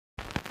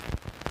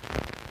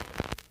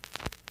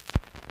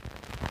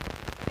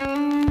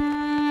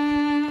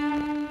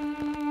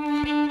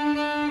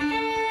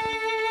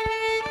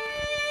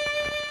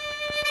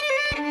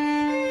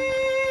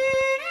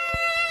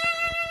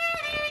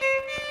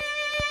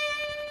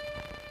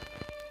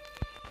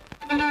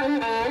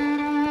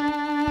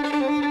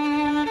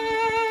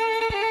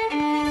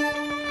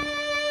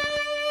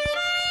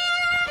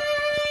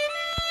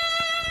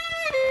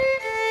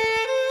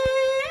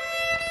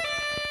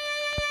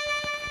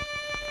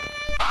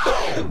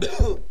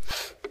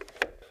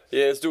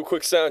Yeah, let's do a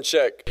quick sound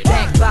check.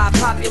 Backed by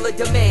popular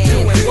demand.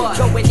 Doing what?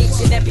 Going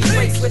each and every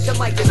place with the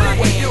mic in my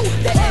hand.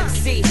 The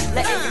MC,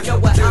 letting you know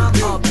what I'm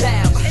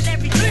about. And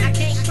everything I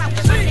can't stop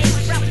with my name.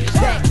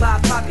 Backed by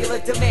popular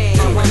demand.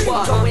 Doing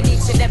what? Going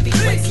each and every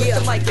place with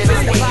the mic in my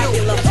hand.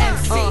 Popular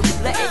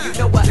MC, letting you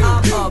know what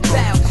I'm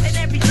about. And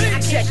everything I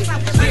can't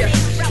stop with my name.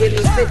 Give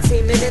me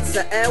 15 minutes,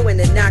 an hour, and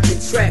a knocking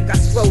track. I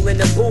stroll in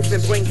the booth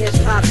and bring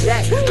hip-hop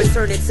back.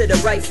 Return it to the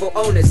rightful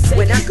owners.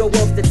 When I go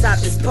off the top,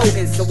 it's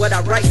potent, so what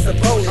I write's a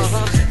bonus.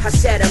 I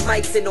shatter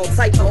mics and all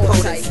type of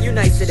opponents. You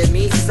nicer than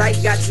me,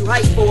 sight got you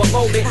hype for a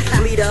moment.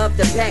 Leader of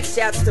the pack,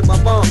 shouts to my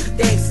mom.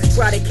 Thanks,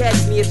 try to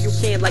catch me if you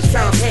can, like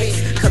Tom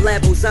Hanks.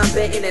 Collabos, I'm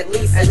betting at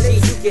least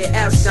you get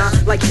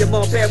outshine, like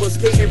Jamal Barrow's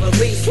getting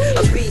released.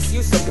 A beast,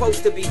 you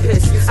supposed to be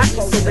pissed. I eat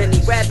so many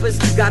rappers,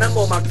 got them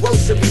on my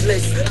grocery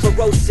list.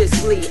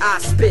 Ferociously, I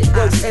spit,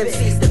 roast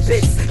MCs the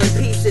bits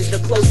and pieces. The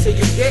closer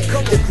you get,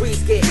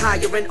 degrees get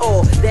higher and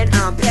all. Then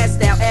I'm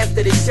passed out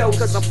after the show,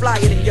 cause I'm flyer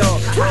than y'all.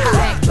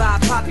 Backed by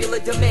popular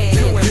demand.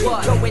 Doing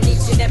what? Going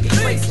each and every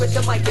place with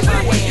the mic in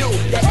my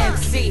hand. The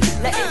MC,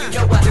 letting you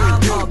know what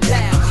I'm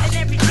about. And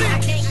everything I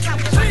can't stop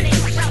with my name.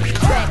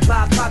 Backed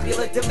by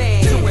popular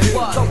demand. Doing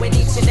what? Going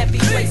each and every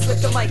place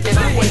with the mic in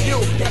my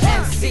hand. The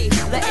MC,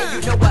 letting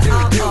you know what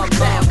I'm about.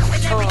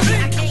 And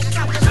everything I can't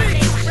stop with my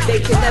name. They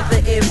can never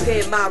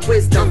impair my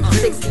wisdom.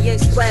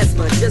 60-inch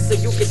plasma, just so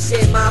you can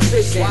share my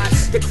vision.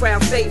 The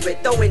crowd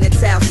favorite, throw in the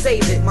towel,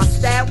 save it. My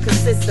style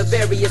consists of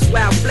various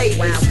wild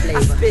flavors.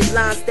 I spit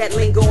lines that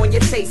linger on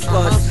your taste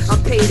buds.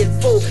 I'm paid in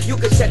full, you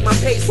can check my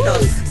pay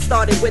stubs.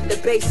 Started with the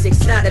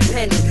basics, not a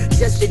penny.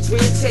 Just a dream,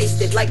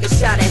 chased it like a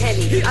shot of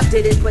Henny. I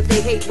did it, but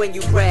they hate when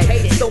you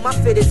brag. So my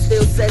fitted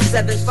still says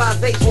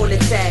 758 on the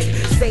tag.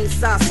 Same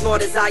size,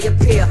 smart as I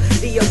appear.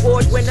 The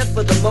award winner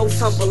for the most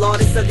humble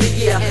artist of the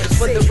year.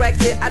 For the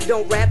record, I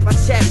don't rap, I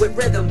chat with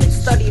rhythm and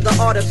study the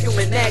art of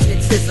human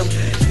magnetism.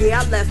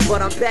 Yeah, I left,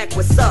 but I'm back,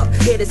 what's up?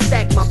 Here to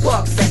stack my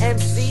bucks, the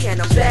MC, and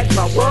I'm back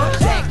by what?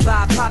 Backed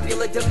by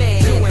popular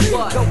demand. Doing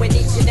what? Going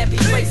each and every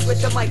place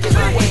with the mic in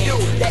my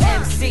hand. The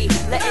MC,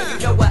 letting you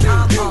know what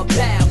I'm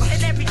about.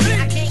 And everything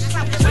I can't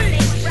stop with my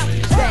name.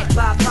 Backed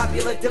by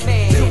popular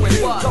demand.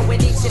 Doing what?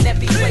 Going each and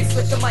every place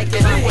with the mic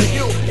in my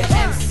hand. The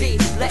MC,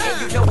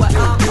 letting you know what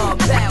I'm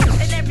about.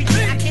 And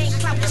everything I can't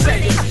stop with my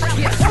name.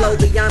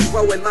 Slowly I'm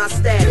growing my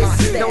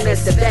status, known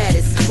as the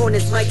baddest on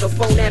this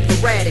microphone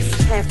apparatus.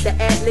 Half the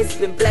atlas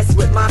been blessed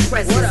with my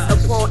presence.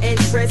 Upon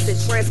entrance,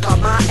 entranced by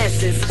my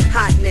essence.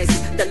 Hotness,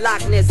 the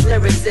Loch Ness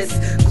lyricist.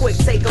 Quick,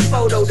 take a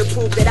photo to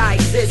prove that I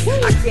exist.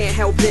 I can't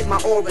help it,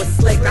 my aura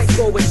slick. I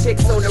score with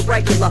chicks on the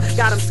regular,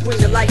 got them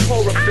screaming like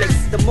horror flicks.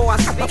 The more I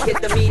speak,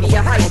 hit the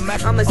media hype.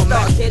 I'm a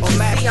star, can't you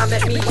see I'm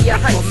at media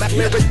heights?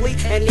 Lyrically,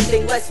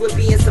 anything less would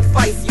be in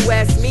suffice. You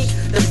ask me,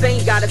 the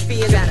fame got a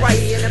fee in the price.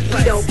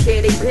 We don't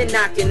care, they been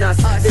knocking us.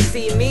 To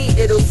see me,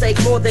 it'll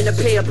take more than a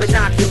pair of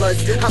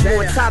binoculars. I'm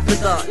on top of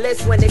the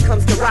list when it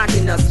comes to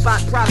rocking us.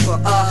 Spot proper,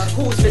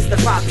 who's Mr.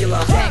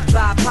 Popular? Backed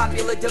by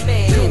popular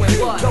demand. Doing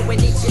what? Going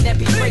each and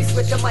every place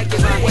with the mic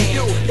in my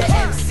hand. The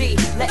MC,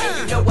 letting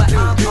you know what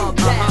I'm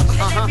about.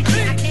 And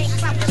everything I can't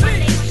stop with my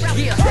name.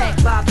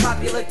 Backed by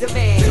popular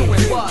demand.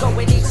 Doing what?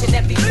 Going each and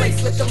every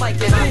place with the mic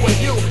in my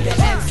hand. The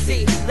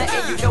MC,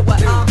 letting you know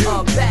what I'm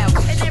about.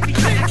 And everything